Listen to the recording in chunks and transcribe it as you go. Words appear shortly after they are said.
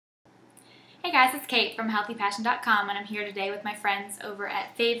Hey guys, it's Kate from healthypassion.com, and I'm here today with my friends over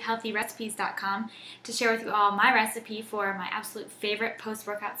at favehealthyrecipes.com to share with you all my recipe for my absolute favorite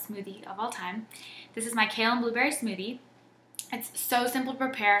post-workout smoothie of all time. This is my kale and blueberry smoothie. It's so simple to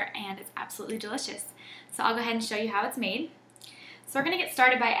prepare and it's absolutely delicious. So I'll go ahead and show you how it's made. So we're going to get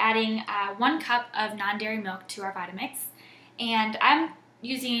started by adding 1 cup of non-dairy milk to our Vitamix. And I'm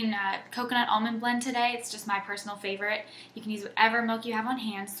using coconut almond blend today. It's just my personal favorite. You can use whatever milk you have on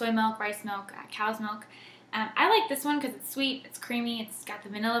hand, soy milk, rice milk, cow's milk. I like this one because it's sweet, it's creamy, it's got the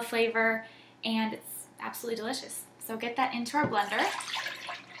vanilla flavor, and it's absolutely delicious. So get that into our blender.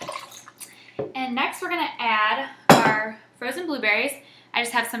 And next we're going to add our frozen blueberries. I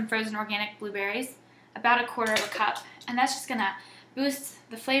just have some frozen organic blueberries, about 1/4 cup, and that's just going to boost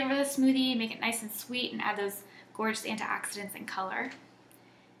the flavor of the smoothie, make it nice and sweet, and add those gorgeous antioxidants and color.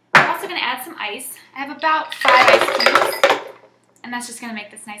 I'm also going to add some ice. I have about 5 ice cubes, and that's just going to make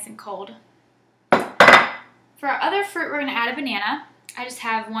this nice and cold. For our other fruit, we're going to add a banana. I just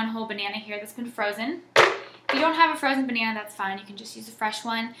have 1 whole banana here that's been frozen. If you don't have a frozen banana, that's fine. You can just use a fresh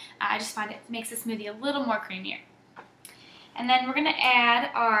one. I just find it makes the smoothie a little more creamier. And then we're going to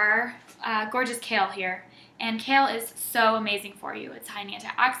add our gorgeous kale here. And kale is so amazing for you. It's high in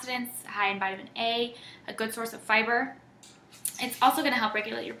antioxidants, high in vitamin A, a good source of fiber. It's also going to help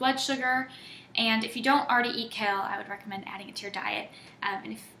regulate your blood sugar, and if you don't already eat kale, I would recommend adding it to your diet.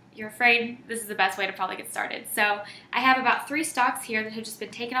 And if you're afraid, this is the best way to probably get started. So I have about 3 stalks here that have just been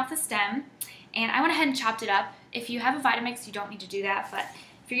taken off the stem, and I went ahead and chopped it up. If you have a Vitamix, you don't need to do that, but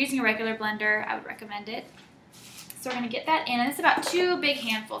if you're using a regular blender, I would recommend it. So we're going to get that in, and it's about 2 big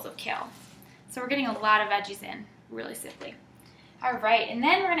handfuls of kale. So we're getting a lot of veggies in really simply. All right, and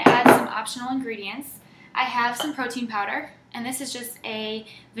then we're going to add some optional ingredients. I have some protein powder, and this is just a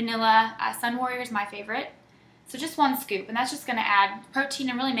vanilla Sun Warrior is my favorite. So just 1 scoop, and that's just going to add protein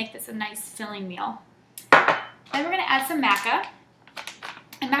and really make this a nice filling meal. Then we're going to add some maca,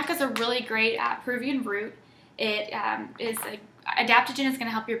 and maca is a really great Peruvian root. It is an adaptogen. It's going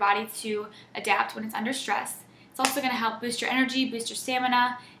to help your body to adapt when it's under stress. It's also going to help boost your energy, boost your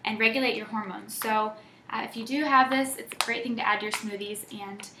stamina, and regulate your hormones. So if you do have this, it's a great thing to add to your smoothies,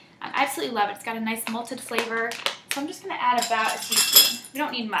 and I absolutely love it. It's got a nice malted flavor. So I'm just going to add about a teaspoon. We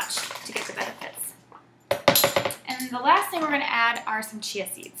don't need much to get the benefits. And the last thing we're going to add are some chia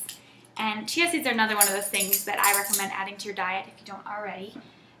seeds. And chia seeds are another one of those things that I recommend adding to your diet if you don't already.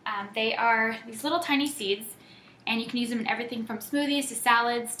 They are these little tiny seeds, and you can use them in everything from smoothies to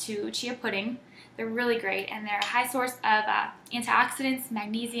salads to chia pudding. They're really great, and they're a high source of antioxidants,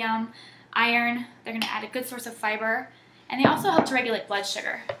 magnesium, iron. They're going to add a good source of fiber, and they also help to regulate blood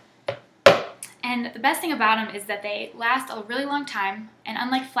sugar. And the best thing about them is that they last a really long time, and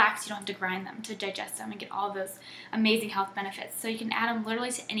unlike flax, you don't have to grind them to digest them and get all those amazing health benefits. So you can add them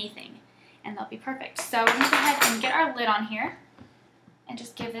literally to anything, and they'll be perfect. So we're going to go ahead and get our lid on here and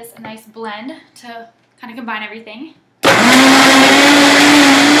just give this a nice blend to kind of combine everything.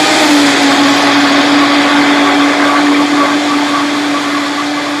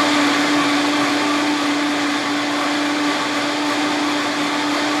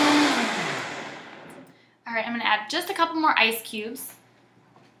 All right, I'm going to add just a couple more ice cubes,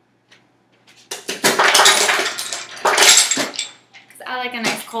 because I like a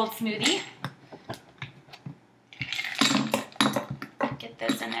nice cold smoothie. Get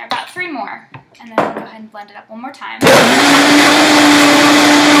those in there, about 3 more, and then we'll go ahead and blend it up one more time.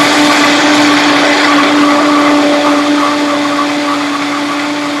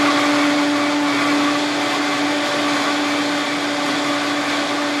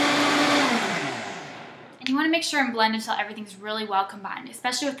 You want to make sure and blend until everything's really well combined,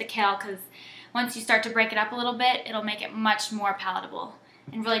 especially with the kale, because once you start to break it up a little bit, it'll make it much more palatable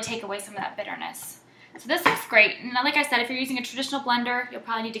and really take away some of that bitterness. So this looks great. And like I said, if you're using a traditional blender, you'll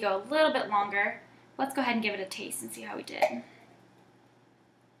probably need to go a little bit longer. Let's go ahead and give it a taste and see how we did.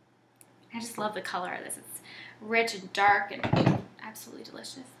 I just love the color of this. It's rich and dark and absolutely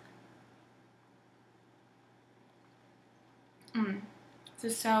delicious.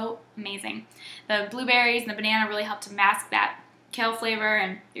 This is so amazing. The blueberries and the banana really help to mask that kale flavor,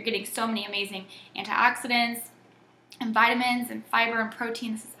 and you're getting so many amazing antioxidants and vitamins and fiber and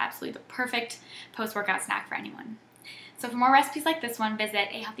protein. This is absolutely the perfect post-workout snack for anyone. So for more recipes like this one, visit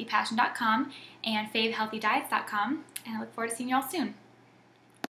ahealthypassion.com and favehealthydiets.com, and I look forward to seeing you all soon.